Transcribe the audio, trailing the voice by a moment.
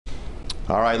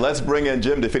All right, let's bring in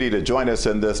Jim divvied to join us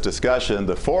in this discussion.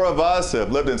 The four of us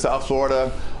have lived in South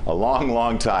Florida a long,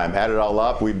 long time. Add it all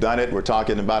up, we've done it. We're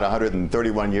talking about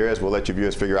 131 years. We'll let you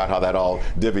viewers figure out how that all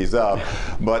divvies up.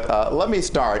 But let me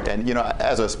start. And you know,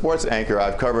 as a sports anchor,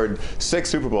 I've covered 6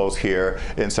 Super Bowls here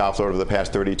in South Florida over the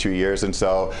past 32 years. And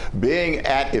so being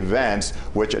at events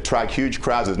which attract huge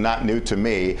crowds is not new to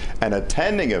me. And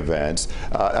attending events,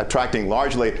 attracting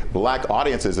largely black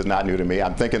audiences is not new to me.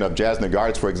 I'm thinking of Jazz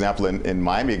Nagard's, for example, in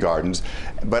Miami Gardens.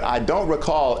 But I don't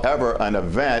recall ever an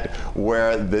event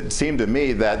where it seemed to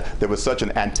me that there was such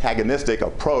an antagonistic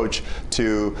approach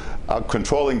to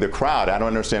controlling the crowd. I don't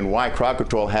understand why crowd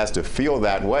control has to feel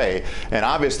that way. And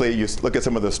obviously, you look at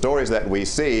some of the stories that we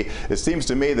see, it seems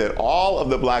to me that all of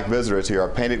the black visitors here are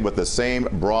painted with the same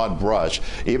broad brush,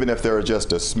 even if there are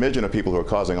just a smidgen of people who are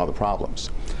causing all the problems.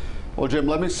 Well, Jim,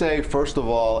 let me say, first of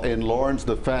all, in Lauren's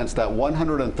defense, that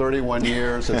 131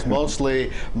 years is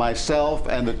mostly myself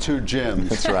and the 2 Jims.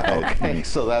 That's right. Okay,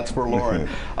 so that's for Lauren.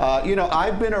 You know,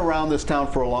 I've been around this town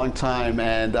for a long time,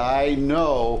 and I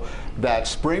know that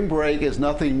spring break is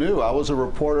nothing new. I was a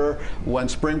reporter when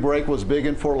spring break was big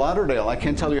in Fort Lauderdale. I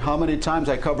can't tell you how many times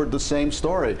I covered the same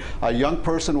story. A young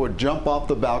person would jump off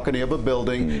the balcony of a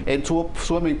building into a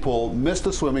swimming pool, miss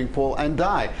the swimming pool, and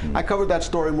die. I covered that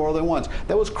story more than once.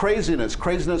 There was craziness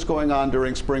going on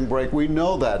during spring break. We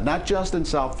know that, not just in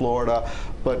South Florida,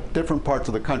 but different parts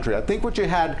of the country. I think what you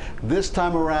had this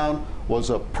time around was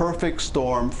a perfect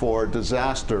storm for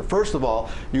disaster. First of all,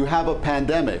 you have a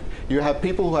pandemic. You have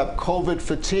people who have COVID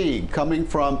fatigue coming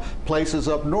from places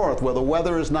up north where the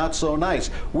weather is not so nice.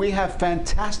 We have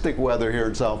fantastic weather here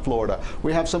in South Florida.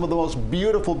 We have some of the most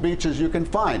beautiful beaches you can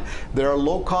find. There are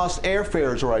low-cost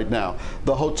airfares right now.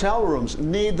 The hotel rooms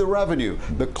need the revenue.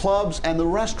 The clubs and the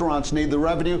restaurants need the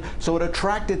revenue, so it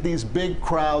attracted these big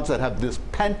crowds that have this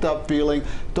pent-up feeling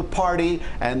to party,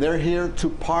 and they're here to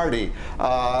party.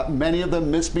 Many of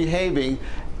them misbehaving.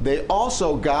 They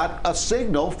also got a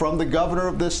signal from the governor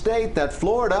of this state that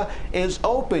Florida is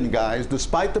open, guys,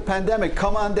 despite the pandemic.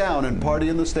 Come on down and party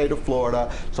in the state of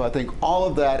Florida. So I think all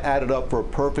of that added up for a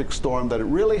perfect storm that it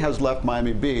really has left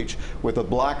Miami Beach with a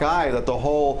black eye that the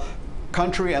whole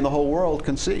country and the whole world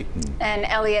can see. And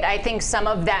Elliot, I think some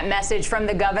of that message from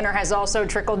the governor has also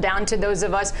trickled down to those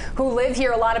of us who live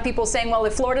here. A lot of people saying, well,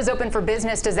 if Florida's open for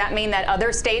business, does that mean that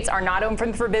other states are not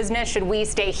open for business? Should we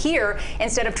stay here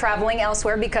instead of traveling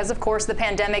elsewhere? Because of course the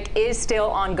pandemic is still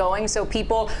ongoing. So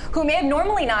people who may have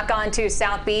normally not gone to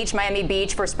South Beach, Miami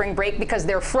Beach for spring break because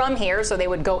they're from here, so they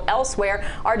would go elsewhere,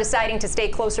 are deciding to stay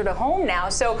closer to home now.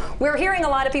 So we're hearing a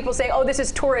lot of people say, oh, this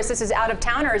is tourists, this is out of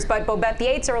towners. But Bobeth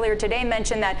Yates earlier today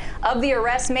mentioned that of the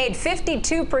arrests made,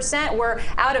 52% were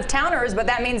out of towners, but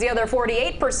that means the other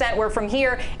 48% were from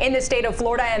here in the state of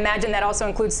Florida. I imagine that also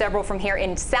includes several from here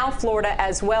in South Florida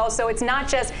as well. So it's not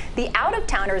just the out of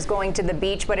towners going to the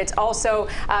beach, but it's also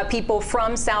people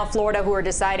from South Florida who are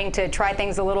deciding to try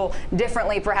things a little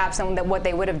differently perhaps than what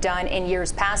they would have done in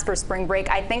years past for spring break.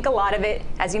 I think a lot of it,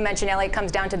 as you mentioned, Elliot,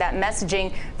 comes down to that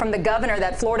messaging from the governor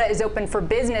that Florida is open for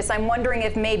business. I'm wondering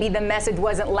if maybe the message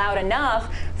wasn't loud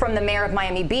enough from the mayor of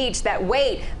Miami Beach that,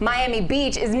 wait, Miami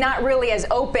Beach is not really as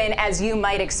open as you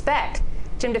might expect.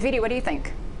 Jim divvied, what do you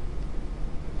think?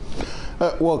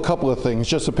 Well, a couple of things,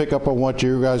 just to pick up on what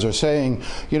you guys are saying.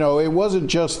 You know, it wasn't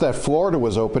just that Florida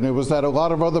was open, it was that a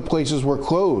lot of other places were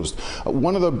closed.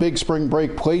 One of the big spring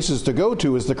break places to go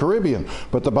to is the Caribbean,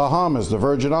 but the Bahamas, the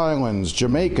Virgin Islands,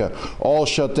 Jamaica, all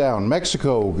shut down.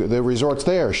 Mexico, the resorts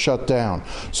there, shut down.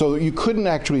 So you couldn't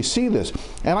actually see this.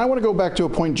 And I want to go back to a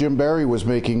point Jim Barry was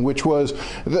making, which was,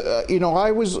 you know,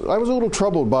 I was a little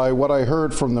troubled by what I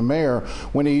heard from the mayor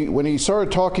when he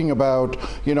started talking about,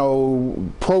 you know,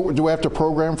 do we have to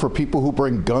program for people who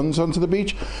bring guns onto the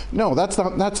beach? No, that's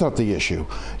not the issue.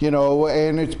 You know,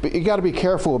 and you got to be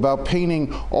careful about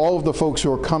painting all of the folks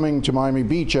who are coming to Miami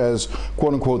Beach as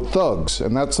quote unquote thugs,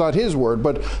 and that's not his word,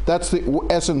 but that's the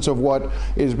essence of what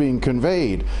is being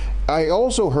conveyed. I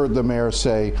also heard the mayor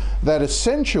say that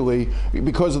essentially,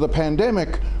 because of the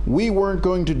pandemic, we weren't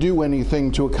going to do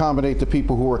anything to accommodate the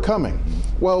people who are coming.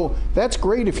 Well, that's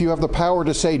great if you have the power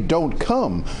to say don't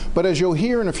come, but as you'll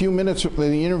hear in a few minutes in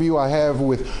the interview I have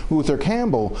with Luther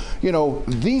Campbell, you know,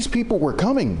 these people were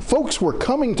coming. Folks were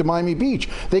coming to Miami Beach.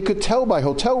 They could tell by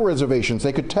hotel reservations.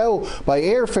 They could tell by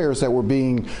airfares that were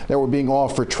being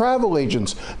offered, travel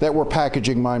agents that were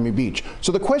packaging Miami Beach.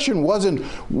 So the question wasn't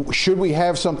should we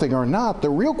have something or or not. The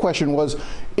real question was,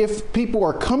 if people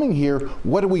are coming here,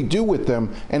 what do we do with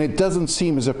them? And it doesn't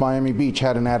seem as if Miami Beach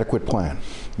had an adequate plan.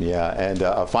 Yeah, and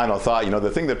a final thought, the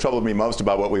thing that troubled me most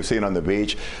about what we've seen on the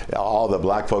beach, all the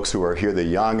black folks who are here, the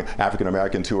young African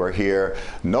Americans who are here,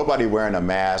 nobody wearing a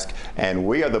mask, and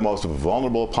we are the most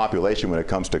vulnerable population when it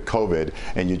comes to COVID,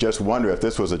 and you just wonder if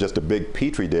this was just a big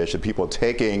petri dish of people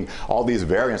taking all these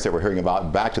variants that we're hearing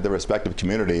about back to their respective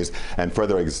communities and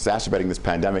further exacerbating this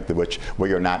pandemic, which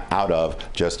we are not out of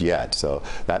just yet. So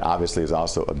that obviously is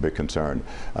also a big concern.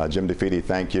 Jim DeFede,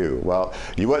 thank you. Well,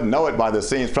 you wouldn't know it by the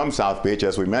scenes from South Beach,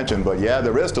 as we mentioned, but yeah,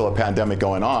 there is still a pandemic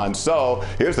going on. So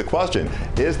here's the question: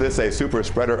 is this a super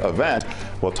spreader event?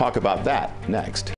 We'll talk about that next.